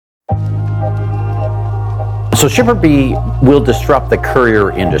So ShipperBee will disrupt the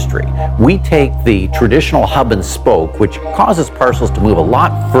courier industry. We take the traditional hub and spoke, which causes parcels to move a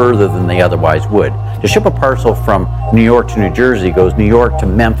lot further than they otherwise would. To ship a parcel from New York to New Jersey goes New York to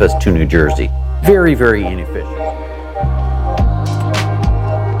Memphis to New Jersey. Very, very inefficient.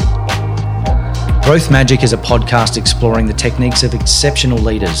 Growth Magic is a podcast exploring the techniques of exceptional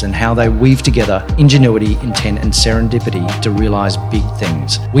leaders and how they weave together ingenuity, intent, and serendipity to realise big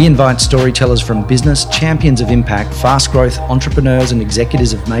things. We invite storytellers from business, champions of impact, fast growth, entrepreneurs, and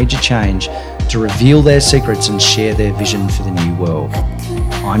executives of major change to reveal their secrets and share their vision for the new world.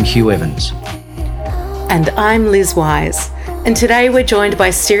 I'm Hugh Evans. And I'm Liz Wise. And today we're joined by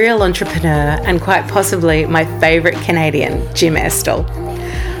serial entrepreneur and quite possibly my favourite Canadian, Jim Estill.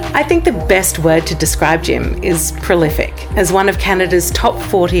 I think the best word to describe Jim is prolific. As one of Canada's top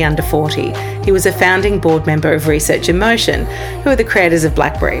 40 under 40, he was a founding board member of Research in Motion, who are the creators of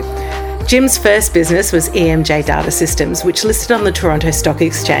BlackBerry. Jim's first business was EMJ Data Systems, which listed on the Toronto Stock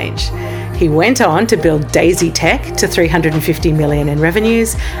Exchange. He went on to build Daisy Tech to $350 million in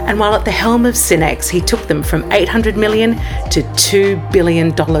revenues, and while at the helm of Synex, he took them from $800 million to $2 billion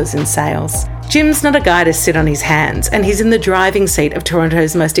in sales. Jim's not a guy to sit on his hands, and he's in the driving seat of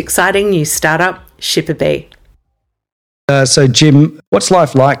Toronto's most exciting new startup, ShipperBee. So Jim, what's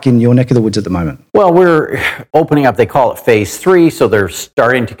life like in your neck of the woods at the moment? Well, we're opening up, they call it phase 3, so they're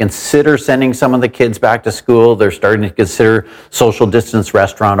starting to consider sending some of the kids back to school. They're starting to consider social distance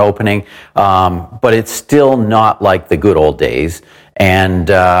restaurant opening, but it's still not like the good old days. And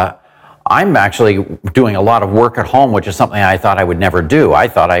I'm actually doing a lot of work at home, which is something I thought I would never do. I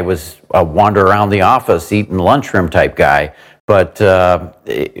thought I was a wander around the office, eating lunchroom type guy. But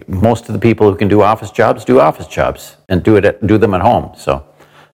most of the people who can do office jobs and do them at home. So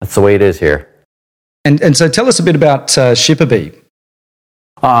that's the way it is here. And so tell us a bit about ShipperBee.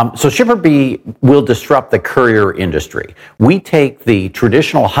 So ShipperBee will disrupt the courier industry. We take the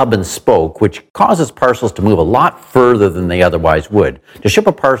traditional hub and spoke, which causes parcels to move a lot further than they otherwise would. To ship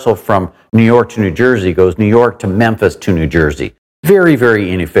a parcel from New York to New Jersey goes New York to Memphis to New Jersey. Very,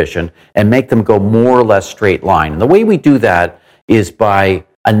 very inefficient, and make them go more or less straight line. And the way we do that is by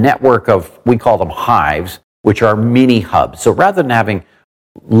a network of, we call them hives, which are mini hubs. So rather than having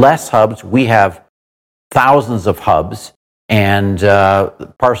less hubs, we have thousands of hubs, and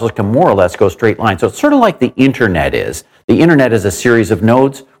parcels can more or less go straight line. So it's sort of like the internet is. The internet is a series of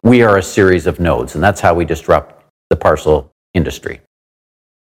nodes. We are a series of nodes, and that's how we disrupt the parcel industry.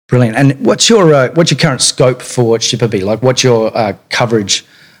 Brilliant. And what's your current scope for ShipperBee? Like, what's your coverage?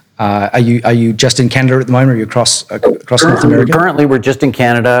 Are you just in Canada at the moment, or are you across North America? Currently, we're just in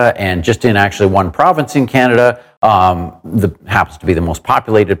Canada, and just in actually one province in Canada. That happens to be the most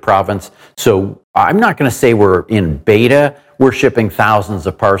populated province. So I'm not going to say we're in beta. We're shipping thousands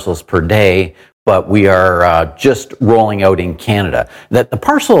of parcels per day, but we are just rolling out in Canada. That the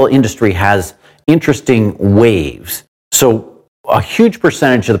parcel industry has interesting waves. So a huge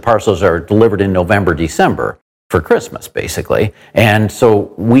percentage of the parcels are delivered in November, December for Christmas, basically. And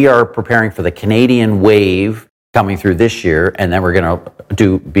so we are preparing for the Canadian wave coming through this year, and then we're going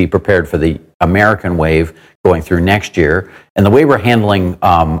to be prepared for the American wave going through next year. And the way we're handling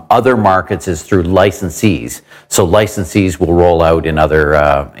other markets is through licensees. So licensees will roll out in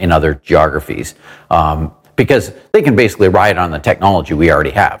other geographies. Because they can basically ride on the technology we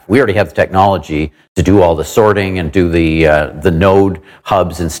already have. We already have the technology to do all the sorting and do the node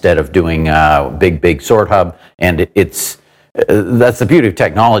hubs instead of doing big sort hub. And that's the beauty of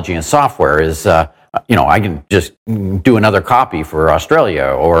technology and software is, I can just do another copy for Australia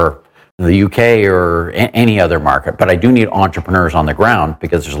or the UK or any other market. But I do need entrepreneurs on the ground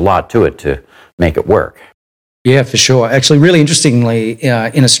because there's a lot to it to make it work. Yeah, for sure. Actually, really interestingly,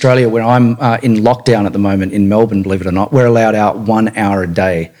 in Australia, where I'm in lockdown at the moment in Melbourne, believe it or not, we're allowed out 1 hour a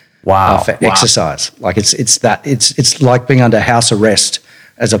day for exercise. Like it's like being under house arrest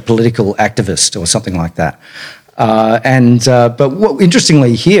as a political activist or something like that. But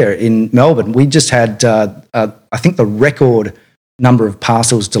interestingly, here in Melbourne, we just had I think the record number of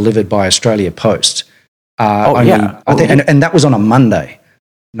parcels delivered by Australia Post. And that was on a Monday,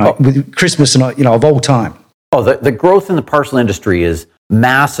 with Christmas and of all time. Oh, the growth in the parcel industry is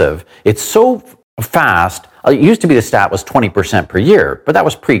massive. It's so fast. It used to be the stat was 20% per year, but that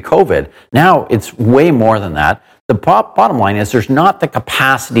was pre-COVID. Now it's way more than that. The bottom line is there's not the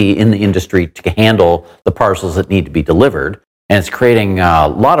capacity in the industry to handle the parcels that need to be delivered, and it's creating a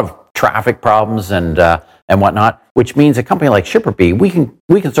lot of traffic problems and whatnot. Which means a company like ShipperBee, we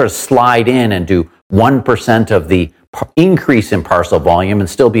can sort of slide in and do 1% of the increase in parcel volume and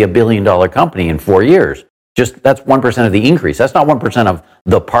still be $1 billion company in 4 years. That's 1% of the increase. That's not 1% of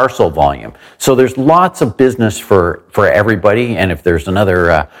the parcel volume. So there's lots of business for everybody. And if there's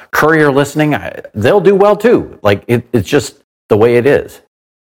another courier listening, they'll do well too. Like it's just the way it is.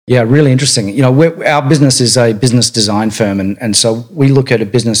 Yeah, really interesting. You know, our business is a business design firm, and so we look at a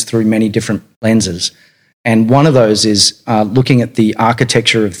business through many different lenses. And one of those is looking at the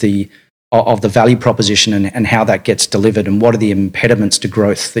architecture of the value proposition and how that gets delivered, and what are the impediments to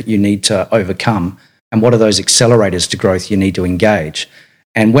growth that you need to overcome, and what are those accelerators to growth you need to engage.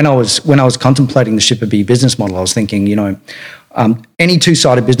 And when I was contemplating the Shipper-Bee business model, I was thinking, you know, any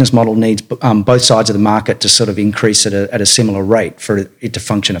two-sided business model needs both sides of the market to sort of increase at a similar rate for it to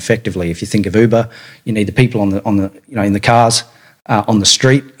function effectively. If you think of Uber, you need the people on the you know, in the cars, on the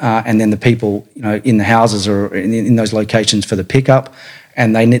street, and then the people, you know, in the houses or in those locations for the pickup.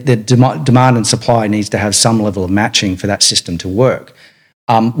 And the demand and supply needs to have some level of matching for that system to work.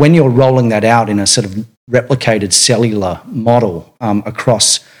 When you're rolling that out in a sort of replicated cellular model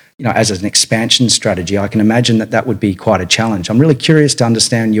across, you know, as an expansion strategy, I can imagine that would be quite a challenge. I'm really curious to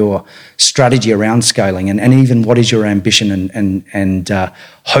understand your strategy around scaling, and even what is your ambition and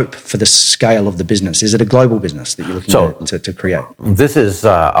hope for the scale of the business? Is it a global business that you're looking to create? This is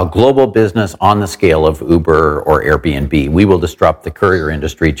a global business on the scale of Uber or Airbnb. We will disrupt the courier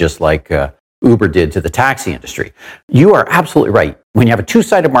industry just like Uber did to the taxi industry. You are absolutely right. When you have a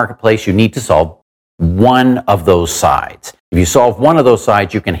two-sided marketplace, you need to solve one of those sides. If you solve one of those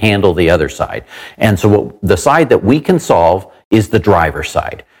sides, you can handle the other side. And so the side that we can solve is the driver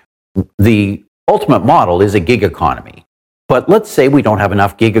side. The ultimate model is a gig economy. But let's say we don't have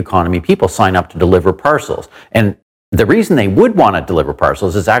enough gig economy people sign up to deliver parcels. And the reason they would want to deliver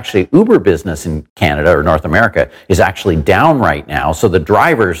parcels is actually Uber business in Canada or North America is actually down right now. So the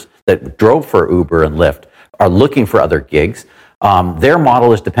drivers that drove for Uber and Lyft are looking for other gigs. Their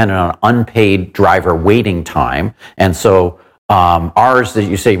model is dependent on unpaid driver waiting time. And so ours, that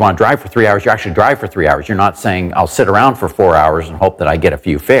you say you want to drive for 3 hours, you actually drive for 3 hours. You're not saying I'll sit around for 4 hours and hope that I get a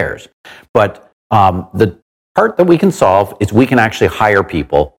few fares. But the part that we can solve is we can actually hire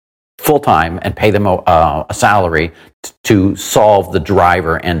people full-time and pay them a salary to solve the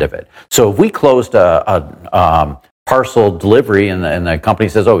driver end of it. So if we closed a parcel delivery and the company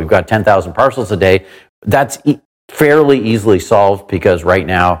says, oh, we've got 10,000 parcels a day, that's fairly easily solved, because right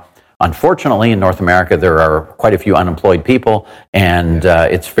now, unfortunately, in North America, there are quite a few unemployed people, and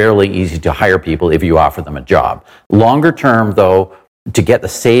it's fairly easy to hire people if you offer them a job. Longer term, though, to get the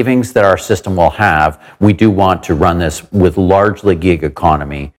savings that our system will have, we do want to run this with largely gig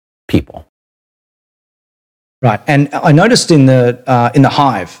economy people. Right, and I noticed in the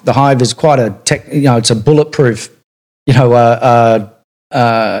Hive, the Hive is quite it's a bulletproof,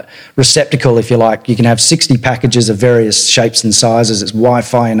 receptacle, if you like. You can have 60 packages of various shapes and sizes. It's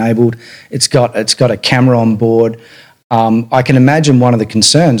Wi-Fi enabled. It's got a camera on board. I can imagine one of the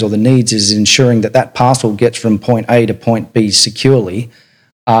concerns or the needs is ensuring that parcel gets from point A to point B securely.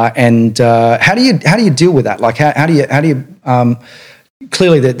 How do you deal with that? Like how do you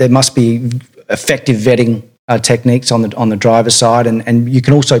clearly there must be effective vetting techniques on the driver's side, and you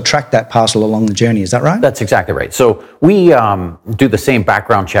can also track that parcel along the journey. Is that right? That's exactly right. So we do the same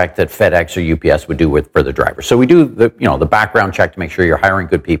background check that FedEx or UPS would do for the driver. So we do the background check to make sure you're hiring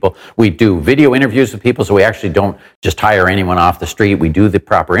good people. We do video interviews with people, so we actually don't just hire anyone off the street. We do the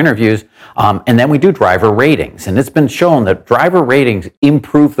proper interviews, and then we do driver ratings. And it's been shown that driver ratings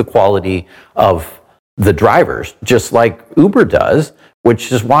improve the quality of the drivers, just like Uber does,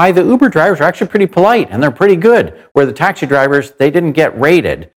 which is why the Uber drivers are actually pretty polite and they're pretty good, where the taxi drivers, they didn't get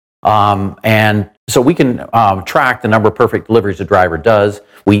rated. And so we can track the number of perfect deliveries a driver does.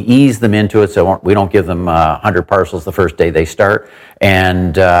 We ease them into it, so we don't give them 100 parcels the first day they start.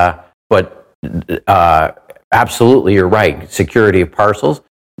 And but absolutely, you're right, security of parcels.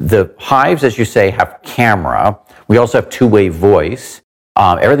 The Hives, as you say, have camera. We also have two-way voice.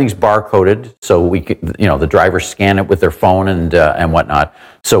 Everything's barcoded, so we can, the drivers scan it with their phone and whatnot.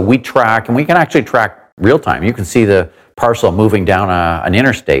 So we track, and we can actually track real time. You can see the parcel moving down an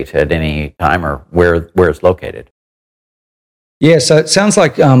interstate at any time, or where it's located. Yeah, so it sounds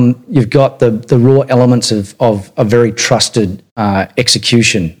like you've got the raw elements of a very trusted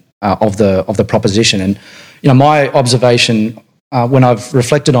execution of the proposition. And my observation when I've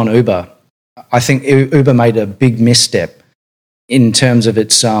reflected on Uber, I think Uber made a big misstep in terms of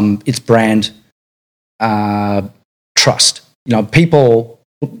its brand trust. People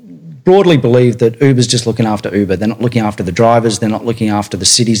broadly believe that Uber's just looking after Uber. They're not looking after the drivers. They're not looking after the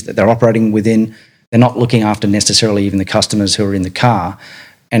cities that they're operating within. They're not looking after necessarily even the customers who are in the car.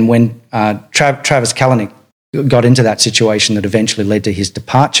 And when Travis Kalanick got into that situation that eventually led to his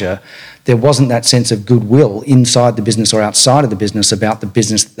departure, there wasn't that sense of goodwill inside the business or outside of the business about the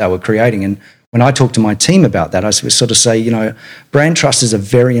business that they were creating. And when I talk to my team about that, I sort of say, brand trust is a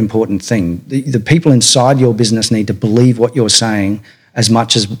very important thing. The people inside your business need to believe what you're saying as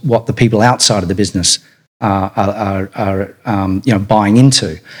much as what the people outside of the business are buying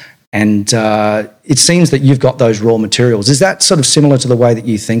into. And it seems that you've got those raw materials. Is that sort of similar to the way that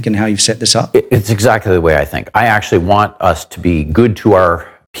you think and how you've set this up? It's exactly the way I think. I actually want us to be good to our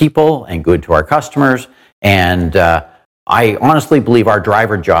people and good to our customers. And I honestly believe our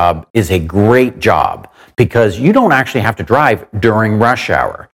driver job is a great job because you don't actually have to drive during rush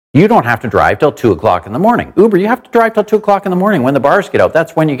hour. You don't have to drive till 2 o'clock in the morning. Uber, you have to drive till 2 o'clock in the morning when the bars get out.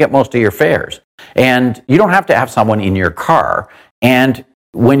 That's when you get most of your fares. And you don't have to have someone in your car. And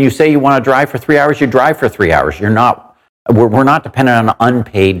when you say you want to drive for 3 hours, you drive for 3 hours. We're not dependent on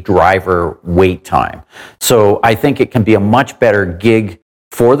unpaid driver wait time. So I think it can be a much better gig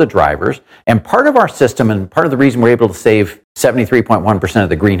for the drivers. And part of our system and part of the reason we're able to save 73.1% of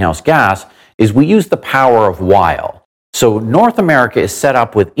the greenhouse gas is we use the power of while. So North America is set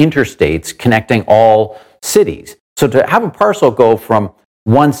up with interstates connecting all cities. So to have a parcel go from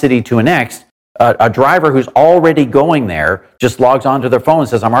one city to the next, a driver who's already going there just logs onto their phone and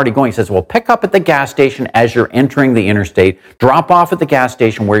says, I'm already going. He says, well, pick up at the gas station as you're entering the interstate, drop off at the gas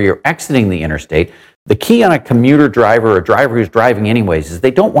station where you're exiting the interstate. The key on a commuter driver or a driver who's driving anyways is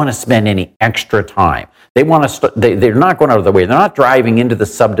they don't want to spend any extra time. They want to. They're not going out of the way. They're not driving into the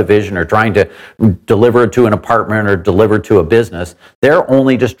subdivision or trying to deliver to an apartment or deliver to a business. They're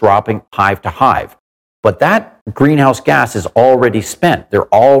only just dropping hive to hive. But that greenhouse gas is already spent.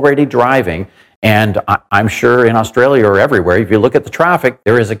 They're already driving. And I'm sure in Australia or everywhere, if you look at the traffic,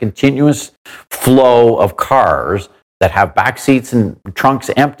 there is a continuous flow of cars that have back seats and trunks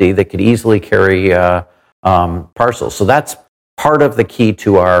empty that could easily carry parcels. So that's part of the key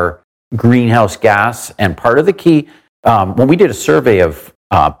to our greenhouse gas. And part of the key, when we did a survey of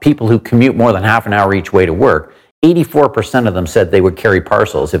people who commute more than half an hour each way to work, 84% of them said they would carry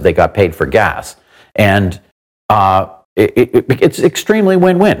parcels if they got paid for gas. And it's extremely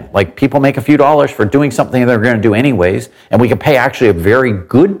win-win. Like people make a few dollars for doing something they're going to do anyways, and we can pay actually a very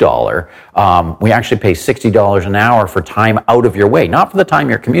good dollar. We actually pay $60 an hour for time out of your way, not for the time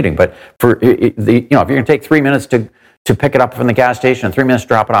you're commuting, but for if you're going to take 3 minutes to pick it up from the gas station and 3 minutes to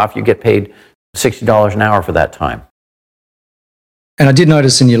drop it off, you get paid $60 an hour for that time. And I did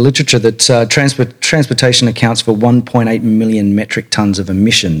notice in your literature that transportation accounts for 1.8 million metric tons of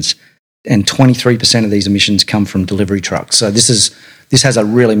emissions. And 23% of these emissions come from delivery trucks. So this has a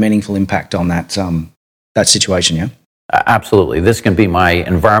really meaningful impact on that situation, yeah? Absolutely. This can be my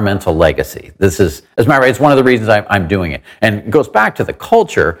environmental legacy. This is, as a matter of fact, it's one of the reasons I'm doing it. And it goes back to the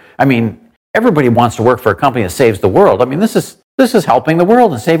culture. I mean, everybody wants to work for a company that saves the world. I mean, this is helping the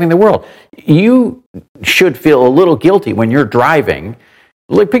world and saving the world. You should feel a little guilty when you're driving,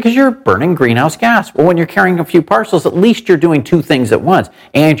 because you're burning greenhouse gas. Well, when you're carrying a few parcels, at least you're doing two things at once,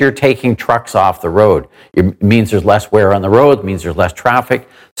 and you're taking trucks off the road. It means there's less wear on the road, it means there's less traffic.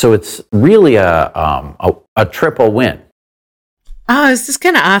 So it's really a triple win. I was just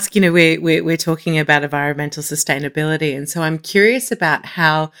going to ask, we're talking about environmental sustainability, and so I'm curious about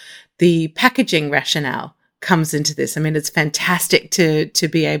how the packaging rationale comes into this. I mean, it's fantastic to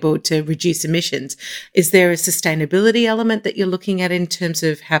be able to reduce emissions. Is there a sustainability element that you're looking at in terms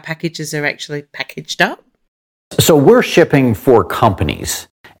of how packages are actually packaged up? So we're shipping for companies,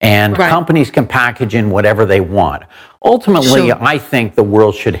 and right. Companies can package in whatever they want. Ultimately, sure. I think the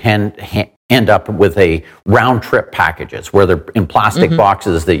world should end up with a round-trip packages where they're in plastic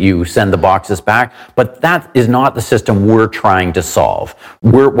boxes that you send the boxes back. But that is not the system we're trying to solve.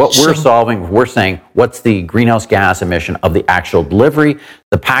 We're solving, we're saying, what's the greenhouse gas emission of the actual delivery?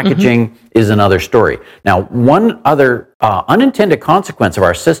 The packaging is another story. Now, one other unintended consequence of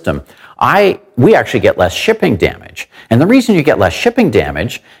our system, we actually get less shipping damage. And the reason you get less shipping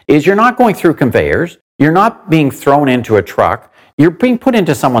damage is you're not going through conveyors, you're not being thrown into a truck, you're being put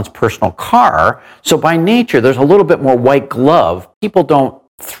into someone's personal car. So by nature, there's a little bit more white glove. People don't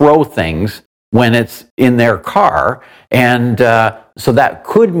throw things when it's in their car. And so that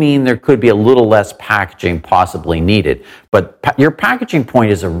could mean there could be a little less packaging possibly needed. But your packaging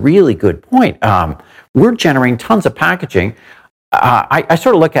point is a really good point. We're generating tons of packaging. I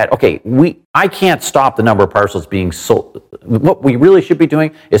sort of look at, I can't stop the number of parcels being sold. What we really should be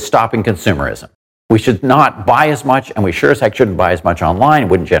doing is stopping consumerism. We should not buy as much, and we sure as heck shouldn't buy as much online. It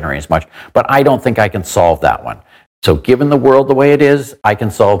wouldn't generate as much. But I don't think I can solve that one. So given the world the way it is, I can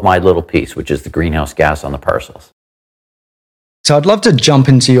solve my little piece, which is the greenhouse gas on the parcels. So I'd love to jump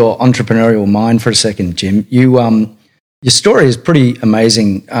into your entrepreneurial mind for a second, Jim. Your story is pretty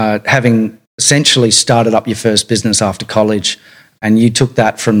amazing, having essentially started up your first business after college, and you took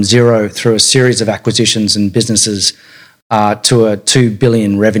that from zero through a series of acquisitions and businesses to a $2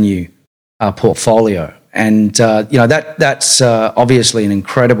 billion revenue portfolio. And that's obviously an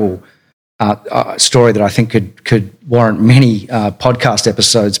incredible story that I think could warrant many podcast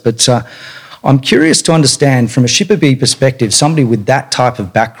episodes. But I'm curious to understand, from a Shipper-Bee perspective, somebody with that type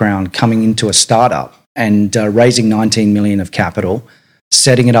of background coming into a startup and raising $19 million of capital,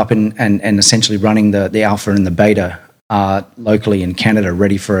 setting it up and essentially running the alpha and the beta locally in Canada,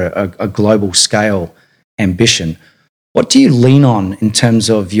 ready for a global scale ambition. What do you lean on in terms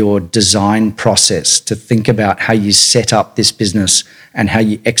of your design process to think about how you set up this business and how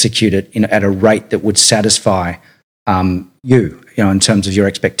you execute it at a rate that would satisfy you in terms of your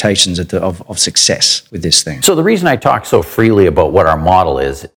expectations of success with this thing? So the reason I talk so freely about what our model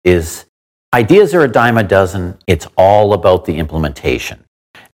is ideas are a dime a dozen. It's all about the implementation.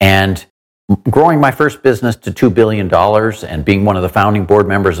 And growing my first business to $2 billion and being one of the founding board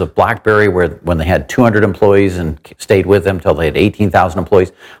members of BlackBerry, when they had 200 employees and stayed with them till they had 18,000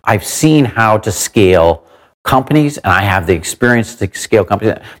 employees, I've seen how to scale companies, and I have the experience to scale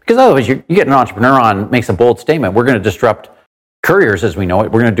companies. Because otherwise, you get an entrepreneur on, makes a bold statement, we're going to disrupt couriers as we know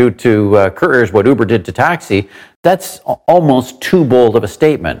it. We're going to do to couriers what Uber did to taxi. That's almost too bold of a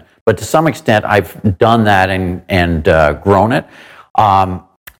statement. But to some extent, I've done that and grown it.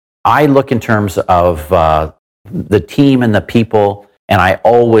 I look in terms of the team and the people, and I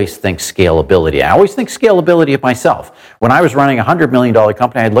always think scalability. I always think scalability of myself. When I was running a $100 million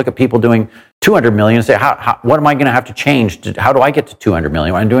company, I'd look at people doing $200 million and say, what am I going to have to change? How do I get to $200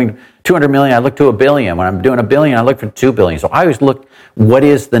 million? When I'm doing $200 million, I look to $1 billion. When I'm doing $1 billion, I look for $2 billion. So I always look, what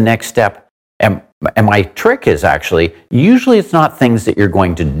is the next step? And my trick is actually, usually it's not things that you're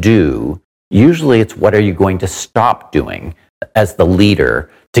going to do. Usually it's what are you going to stop doing as the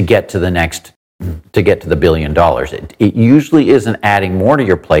leader to get to the $1 billion. It usually isn't adding more to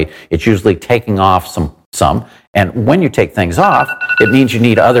your plate. It's usually taking off some. And when you take things off, it means you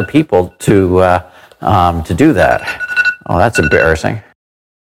need other people to do that. Oh, that's embarrassing.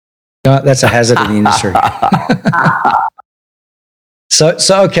 That's a hazard in the industry.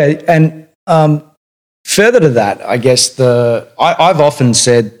 So okay, and further to that, I guess I've often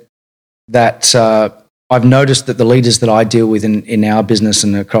said that I've noticed that the leaders that I deal with in our business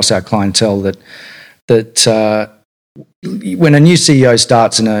and across our clientele that when a new CEO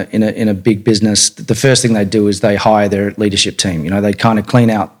starts in a big business, the first thing they do is they hire their leadership team. They kind of clean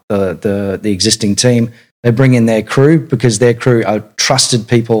out the existing team. They bring in their crew because their crew are trusted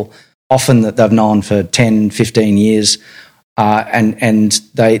people, often that they've known for 10, 15 years, and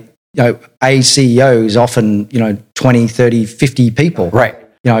they a CEO is often 20, 30, 50 people. Right.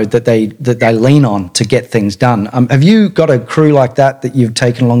 That they lean on to get things done. Have you got a crew like that you've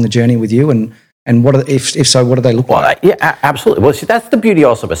taken along the journey with you? And what if so, what do they look like? Yeah, absolutely. Well, see, that's the beauty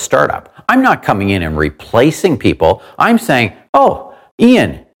also of a startup. I'm not coming in and replacing people. I'm saying, oh,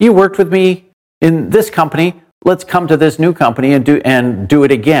 Ian, you worked with me in this company. Let's come to this new company and do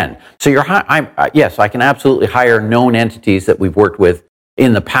it again. So yes, I can absolutely hire known entities that we've worked with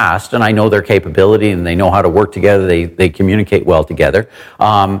in the past, and I know their capability and they know how to work together. They communicate well together.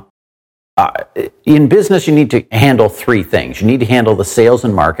 In business, you need to handle three things. You need to handle the sales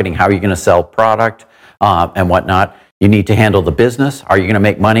and marketing. How are you going to sell product and whatnot? You need to handle the business. Are you going to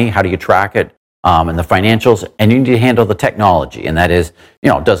make money? How do you track it? And the financials. And you need to handle the technology. And that is,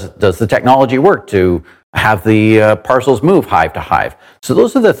 does the technology work to have the parcels move hive to hive? So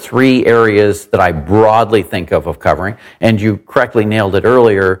those are the three areas that I broadly think of covering. And you correctly nailed it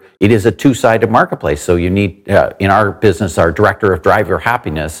earlier. It is a two-sided marketplace. So you need, in our business, our director of driver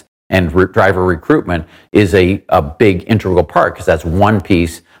happiness and driver recruitment is a big integral part, because that's one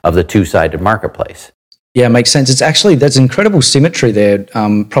piece of the two-sided marketplace. Yeah, it makes sense. There's incredible symmetry there,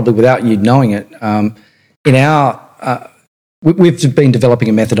 probably without you knowing it. We've been developing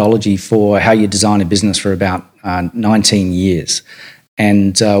a methodology for how you design a business for about 19 years.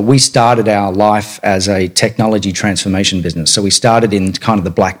 And we started our life as a technology transformation business. So we started in kind of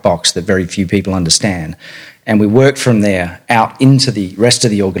the black box that very few people understand. And we worked from there out into the rest of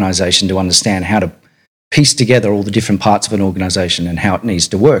the organisation to understand how to piece together all the different parts of an organisation and how it needs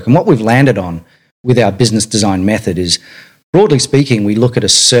to work. And what we've landed on with our business design method is, broadly speaking, we look at a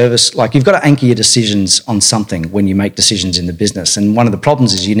service. Like, you've got to anchor your decisions on something when you make decisions in the business. And one of the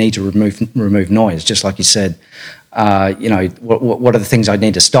problems is you need to remove noise, just like you said. What are the things I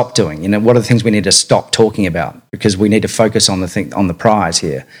need to stop doing? What are the things we need to stop talking about, because we need to focus on the prize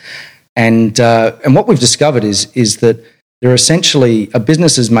here. And what we've discovered is that They're essentially, a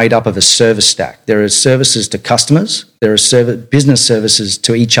business is made up of a service stack. There are services to customers, there are business services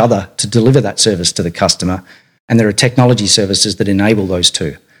to each other to deliver that service to the customer, and there are technology services that enable those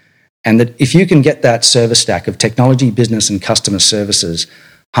two. And that if you can get that service stack of technology, business, and customer services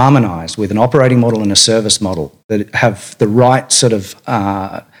harmonized with an operating model and a service model that have the right sort of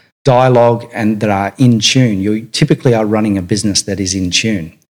dialogue and that are in tune, you typically are running a business that is in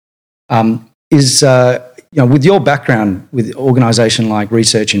tune. With your background with an organisation like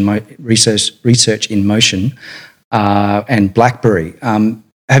Research in Motion and BlackBerry,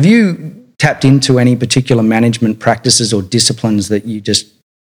 have you tapped into any particular management practices or disciplines that you just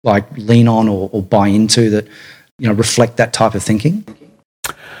like lean on or buy into that reflect that type of thinking?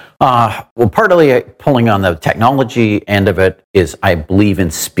 Well, partly pulling on the technology end of it is I believe in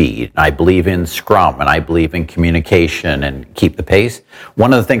speed, I believe in Scrum, and I believe in communication and keep the pace.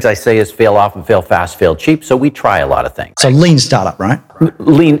 One of the things I say is fail often, fail fast, fail cheap. So we try a lot of things. So lean startup, right?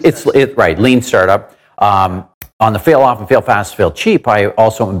 Lean startup. On the fail often, fail fast, fail cheap, I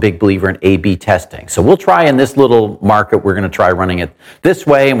also am a big believer in A/B testing. So we'll try in this little market, we're going to try running it this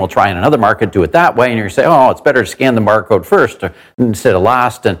way, and we'll try in another market, do it that way, and you're going to say, oh, it's better to scan the barcode first instead of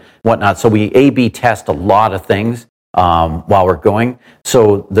last and whatnot. So we A/B test a lot of things while we're going.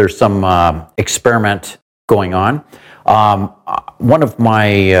 So there's some experiment going on. One of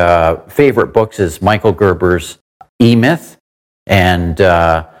my favorite books is Michael Gerber's E-Myth, and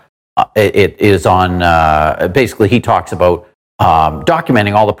it is on, basically he talks about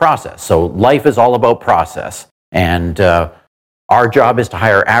documenting all the process. So life is all about process. And our job is to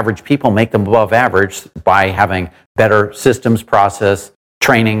hire average people, make them above average by having better systems, process,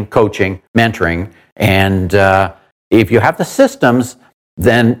 training, coaching, mentoring. And if you have the systems,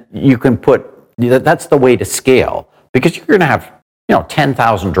 then you can that's the way to scale. Because you're going to have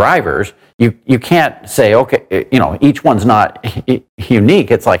 10,000 drivers, you can't say, okay, each one's not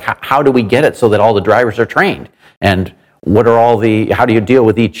unique. It's like, how do we get it so that all the drivers are trained? And how do you deal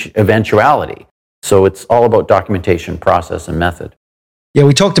with each eventuality? So it's all about documentation, process, and method. Yeah,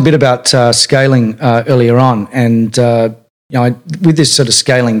 we talked a bit about scaling earlier on, and with this sort of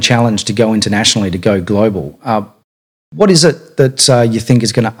scaling challenge to go internationally, to go global, what is it that you think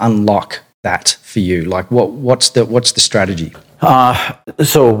is going to unlock that for you? Like, what's the strategy?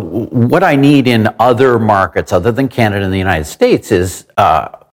 So what I need in other markets other than Canada and the United States is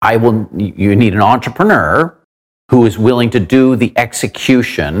you need an entrepreneur who is willing to do the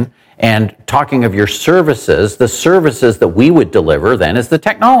execution. And talking of your services, the services that we would deliver then is the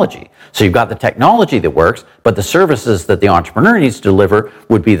technology. So you've got the technology that works, but the services that the entrepreneur needs to deliver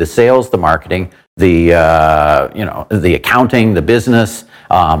would be the sales, the marketing, the accounting, the business,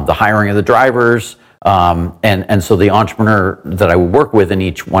 the hiring of the drivers. And so the entrepreneur that I would work with in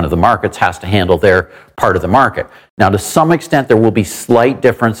each one of the markets has to handle their part of the market. Now, to some extent, there will be slight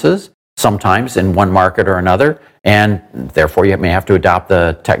differences sometimes in one market or another, and therefore you may have to adopt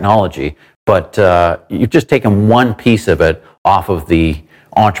the technology. But you've just taken one piece of it off of the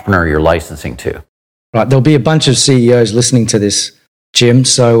entrepreneur you're licensing to. Right. There'll be a bunch of CEOs listening to this, Jim.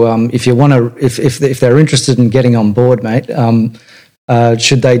 So if you want to, if they're interested in getting on board, mate,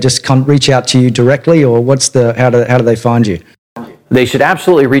 should they just reach out to you directly, or how do they find you? They should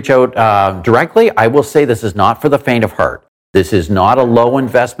absolutely reach out directly. I will say this is not for the faint of heart. This is not a low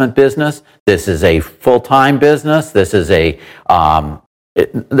investment business. This is a full-time business. This is it's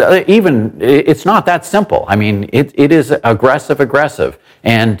not that simple. I mean, it is aggressive.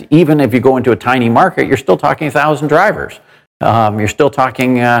 And even if you go into a tiny market, you're still talking 1,000 drivers. You're still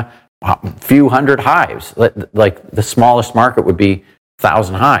talking a few hundred hives. Like the smallest market would be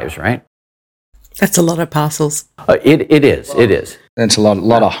 1,000 hives, right? That's a lot of parcels. It is. That's a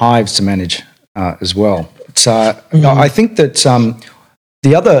lot of hives to manage as well. I think that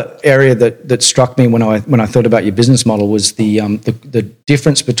the other area that struck me when I thought about your business model was the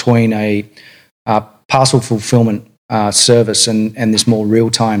difference between a parcel fulfillment service and this more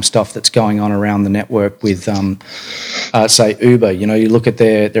real-time stuff that's going on around the network with, say, Uber. You look at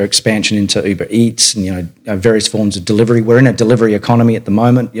their expansion into Uber Eats and various forms of delivery. We're in a delivery economy at the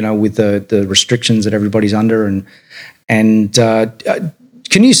moment, with the restrictions that everybody's under, and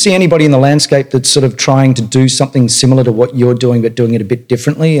can you see anybody in the landscape that's sort of trying to do something similar to what you're doing, but doing it a bit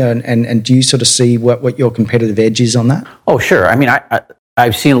differently? And do you sort of see what your competitive edge is on that? Oh, sure. I mean,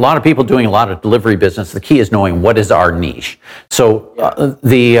 I've seen a lot of people doing a lot of delivery business. The key is knowing what is our niche. So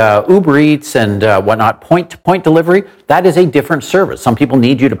the Uber Eats and whatnot, point-to-point delivery, that is a different service. Some people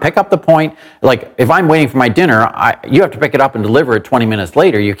need you to pick up the point. Like if I'm waiting for my dinner, you have to pick it up and deliver it 20 minutes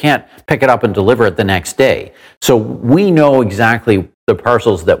later. You can't pick it up and deliver it the next day. So we know exactly the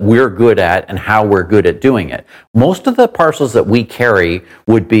parcels that we're good at and how we're good at doing it. Most of the parcels that we carry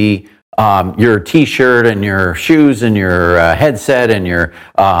would be your T-shirt and your shoes and your headset and your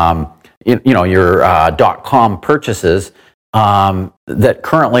your .com purchases that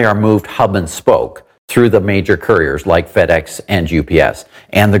currently are moved hub and spoke through the major couriers like FedEx and UPS.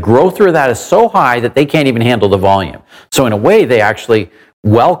 And the growth through that is so high that they can't even handle the volume. So in a way, they actually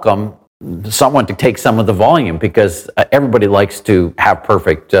welcome someone to take some of the volume because everybody likes to have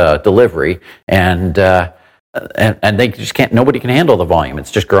perfect delivery, and they just can't. Nobody can handle the volume.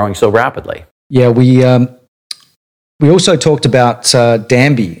 It's just growing so rapidly. Yeah, we also talked about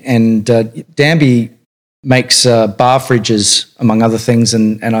Danby, and Danby makes bar fridges, among other things,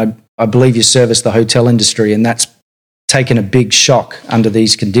 and I believe you service the hotel industry, and that's taken a big shock under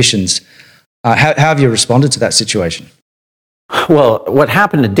these conditions. How have you responded to that situation? Well, what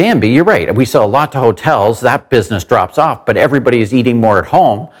happened to Danby, you're right. We sell a lot to hotels. That business drops off, but everybody is eating more at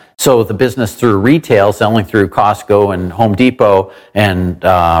home. So the business through retail, selling through Costco and Home Depot and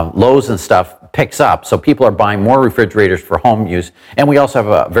Lowe's and stuff, picks up. So people are buying more refrigerators for home use. And we also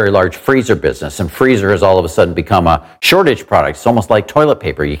have a very large freezer business. And freezer has all of a sudden become a shortage product. It's almost like toilet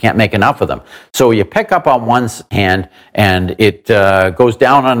paper. You can't make enough of them. So you pick up on one hand and it goes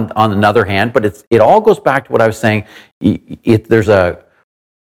down on another hand. But it all goes back to what I was saying. There's a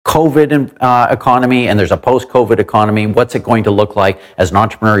COVID economy and there's a post-COVID economy. What's it going to look like? As an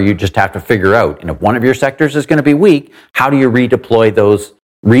entrepreneur, you just have to figure out. And if one of your sectors is going to be weak, how do you redeploy those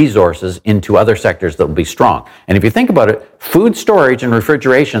resources into other sectors that will be strong? And if you think about it, food storage and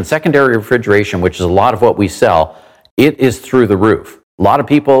refrigeration, secondary refrigeration, which is a lot of what we sell, it is through the roof. A lot of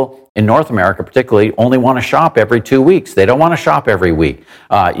people in North America particularly only want to shop every 2 weeks. They don't want to shop every week.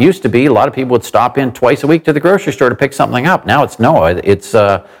 It used to be a lot of people would stop in twice a week to the grocery store to pick something up. Now it's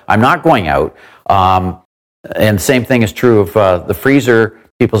I'm not going out. And the same thing is true of the freezer.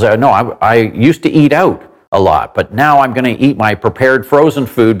 People say, no, I used to eat out a lot, but now I'm going to eat my prepared frozen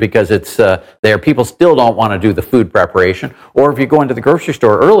food because it's there. People still don't want to do the food preparation. Or if you go into the grocery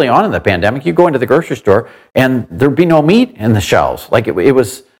store early on in the pandemic, you go into the grocery store and there'd be no meat in the shelves. Like it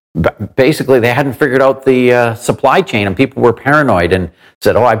was basically they hadn't figured out the supply chain, and people were paranoid and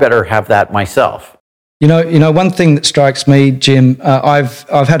said, "Oh, I better have that myself." You know, one thing that strikes me, Jim, I've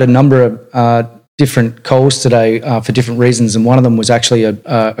had a number of different calls today for different reasons, and one of them was actually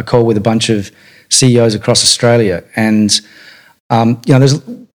a call with a bunch of CEOs across Australia, and I've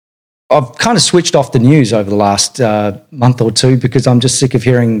kind of switched off the news over the last month or two because I'm just sick of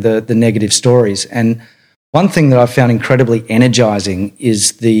hearing the negative stories. And one thing that I found incredibly energizing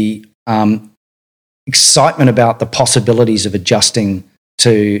is the excitement about the possibilities of adjusting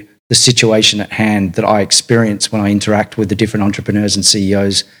to the situation at hand that I experience when I interact with the different entrepreneurs and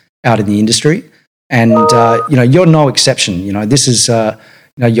CEOs out in the industry. And you're no exception. This is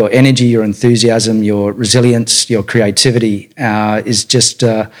your energy, your enthusiasm, your resilience, your creativity is just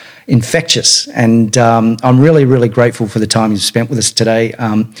infectious. And I'm really, really grateful for the time you've spent with us today.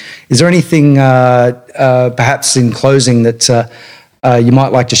 Is there anything perhaps in closing that you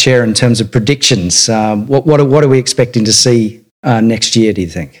might like to share in terms of predictions? What are we expecting to see next year, do you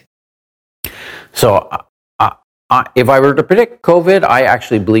think? So if I were to predict COVID, I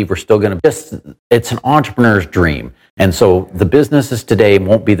actually believe we're still going to it's an entrepreneur's dream. And so the businesses today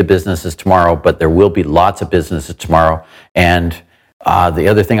won't be the businesses tomorrow, but there will be lots of businesses tomorrow. And the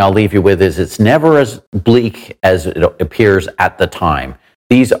other thing I'll leave you with is it's never as bleak as it appears at the time.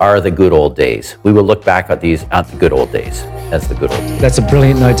 These are the good old days. We will look back at these at the good old days. That's the good old days. That's a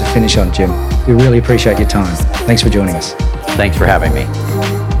brilliant note to finish on, Jim. We really appreciate your time. Thanks for joining us. Thanks for having me.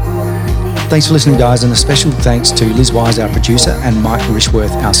 Thanks for listening, guys, and a special thanks to Liz Wise, our producer, and Mike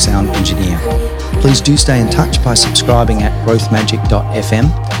Rishworth, our sound engineer. Please do stay in touch by subscribing at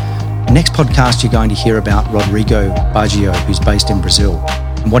growthmagic.fm. Next podcast, you're going to hear about Rodrigo Baggio, who's based in Brazil,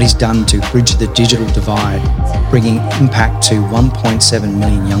 and what he's done to bridge the digital divide, bringing impact to 1.7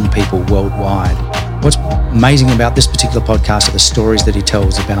 million young people worldwide. What's amazing about this particular podcast are the stories that he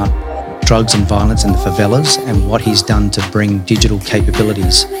tells about drugs and violence in the favelas and what he's done to bring digital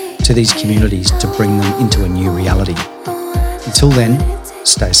capabilities to these communities to bring them into a new reality. Until then,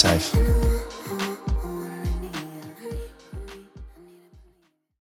 stay safe.